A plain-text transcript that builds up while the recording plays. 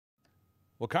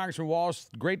Well, Congressman Walsh,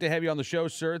 great to have you on the show,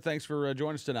 sir. Thanks for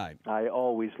joining us tonight. I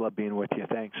always love being with you.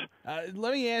 Thanks.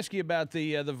 Let me ask you about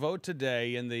the vote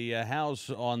today in the House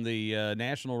on the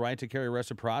National Right to Carry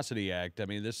Reciprocity Act. I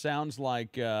mean, this sounds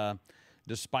like,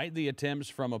 despite the attempts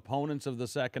from opponents of the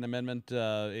Second Amendment,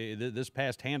 this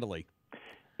passed handily.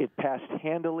 It passed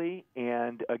handily,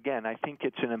 and again, I think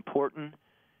it's an important,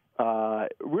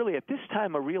 really at this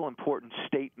time, a real important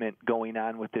statement going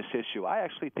on with this issue. I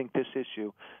actually think this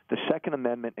issue, the Second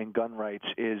Amendment and gun rights,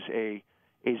 is a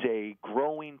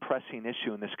growing, pressing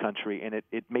issue in this country, and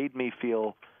it made me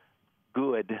feel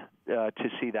good to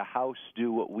see the House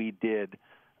do what we did.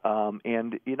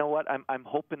 And you know what? I'm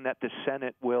hoping that the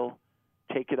Senate will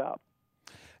take it up.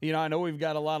 You know, I know we've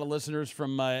got a lot of listeners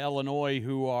from Illinois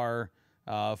who are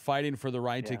fighting for the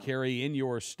right to carry in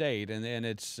your state, and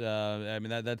it's I mean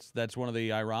that's one of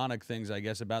the ironic things, I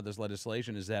guess, about this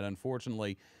legislation is that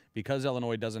unfortunately, because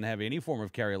Illinois doesn't have any form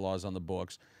of carry laws on the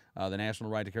books, the National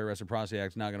Right to Carry Reciprocity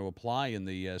Act is not going to apply in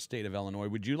the state of Illinois.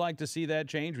 Would you like to see that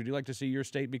change? Would you like to see your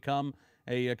state become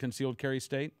a concealed carry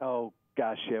state? Oh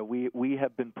gosh, yeah, we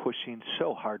have been pushing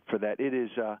so hard for that. It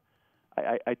is.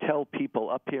 I tell people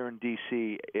up here in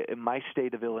D.C., my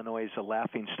state of Illinois is a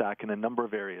laughingstock in a number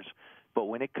of areas. But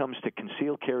when it comes to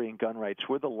concealed carry and gun rights,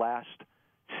 we're the last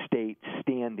state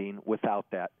standing without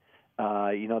that.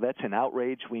 You know, that's an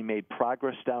outrage. We made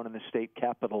progress down in the state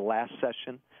capitol last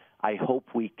session. I hope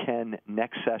we can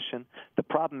next session. The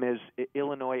problem is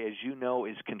Illinois, as you know,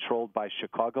 is controlled by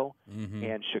Chicago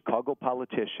and Chicago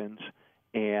politicians,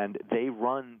 and they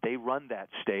run that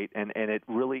state, and it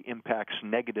really impacts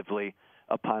negatively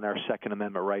upon our Second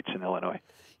Amendment rights in Illinois.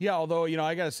 Yeah, although, you know,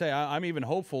 I got to say, I'm even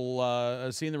hopeful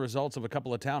seeing the results of a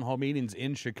couple of town hall meetings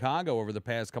in Chicago over the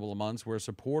past couple of months where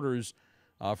supporters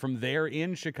from there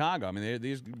in Chicago, I mean,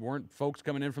 these weren't folks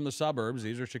coming in from the suburbs.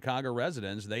 These are Chicago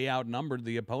residents. They outnumbered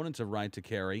the opponents of right to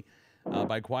carry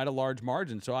by quite a large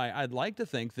margin. So I'd like to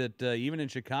think that even in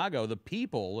Chicago, the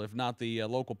people, if not the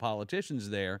local politicians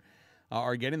there,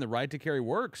 are getting the right to carry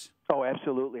works. Oh,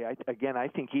 absolutely. I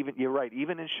think you're right.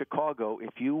 Even in Chicago,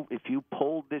 if you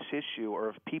polled this issue,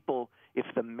 or if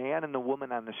the man and the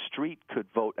woman on the street could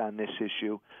vote on this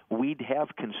issue, we'd have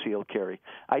concealed carry.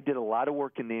 I did a lot of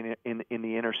work in the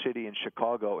inner city in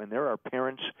Chicago, and there are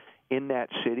parents in that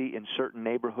city in certain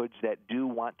neighborhoods that do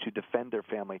want to defend their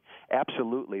family.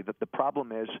 Absolutely. The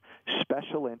problem is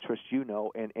special interests, you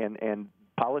know, and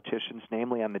politicians,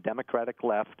 namely on the Democratic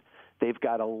left, they've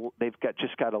got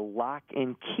just got a lock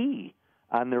and key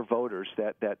on their voters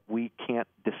that we can't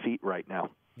defeat right now.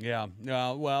 Yeah,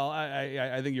 well,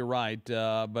 I think you're right,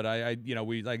 but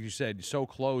we, like you said, so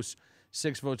close,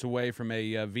 6 votes away from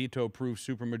a veto-proof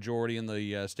supermajority in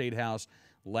the state house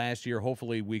last year.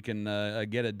 Hopefully, we can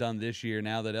get it done this year.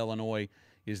 Now that Illinois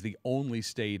is the only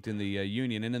state in the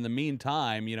union, and in the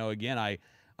meantime, you know, again,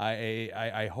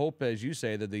 I hope, as you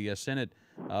say, that the Senate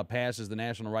passes the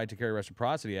National Right to Carry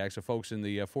Reciprocity Act so folks in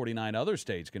the 49 other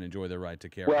states can enjoy their right to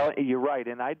carry. Well, you're right,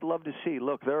 and I'd love to see,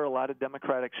 look, there are a lot of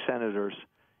Democratic senators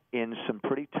in some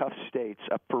pretty tough states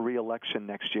up for re-election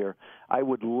next year. I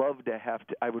would love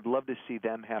to see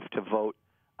them have to vote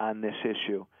on this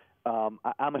issue. I'm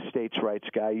a states' rights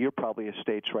guy. You're probably a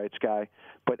states' rights guy.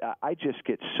 But I just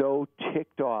get so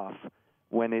ticked off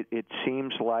when it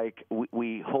seems like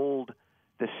we hold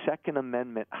the Second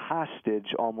Amendment hostage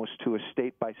almost to a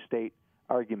state-by-state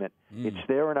argument. It's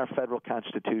there in our federal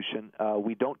Constitution.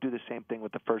 We don't do the same thing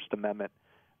with the First Amendment.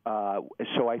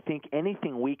 So I think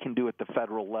anything we can do at the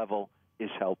federal level is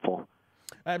helpful.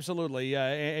 Absolutely.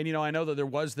 And, you know, I know that there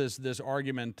was this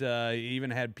argument,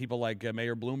 even had people like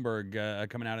Mayor Bloomberg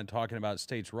coming out and talking about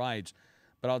states' rights.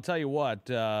 But I'll tell you what,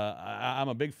 I'm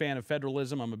a big fan of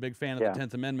federalism. I'm a big fan of the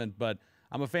 10th Amendment, but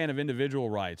I'm a fan of individual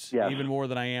rights, even more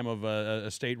than I am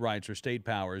of state rights or state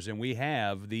powers. And we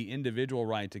have the individual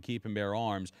right to keep and bear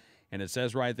arms. And it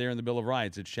says right there in the Bill of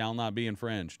Rights, it shall not be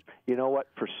infringed. You know what?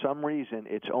 For some reason,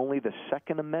 it's only the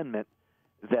Second Amendment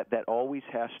that always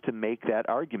has to make that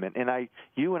argument. And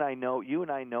you and I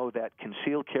know that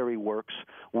concealed carry works.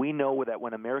 We know that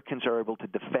when Americans are able to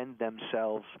defend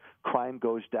themselves, crime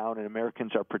goes down and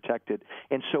Americans are protected.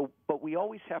 And so, but we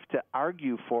always have to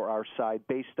argue for our side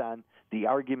based on the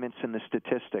arguments and the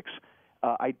statistics.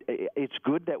 It's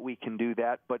good that we can do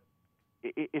that, but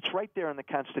it's right there in the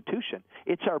Constitution.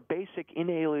 It's our basic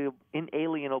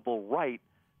inalienable right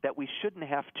that we shouldn't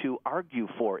have to argue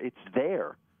for. It's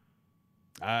there.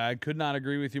 I could not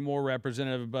agree with you more,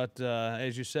 Representative, but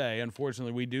as you say,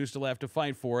 unfortunately, we do still have to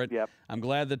fight for it. Yep. I'm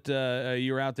glad that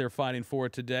you're out there fighting for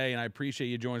it today, and I appreciate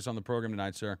you joining us on the program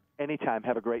tonight, sir. Anytime.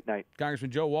 Have a great night.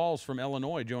 Congressman Joe Walsh from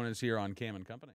Illinois joining us here on Cam & Company.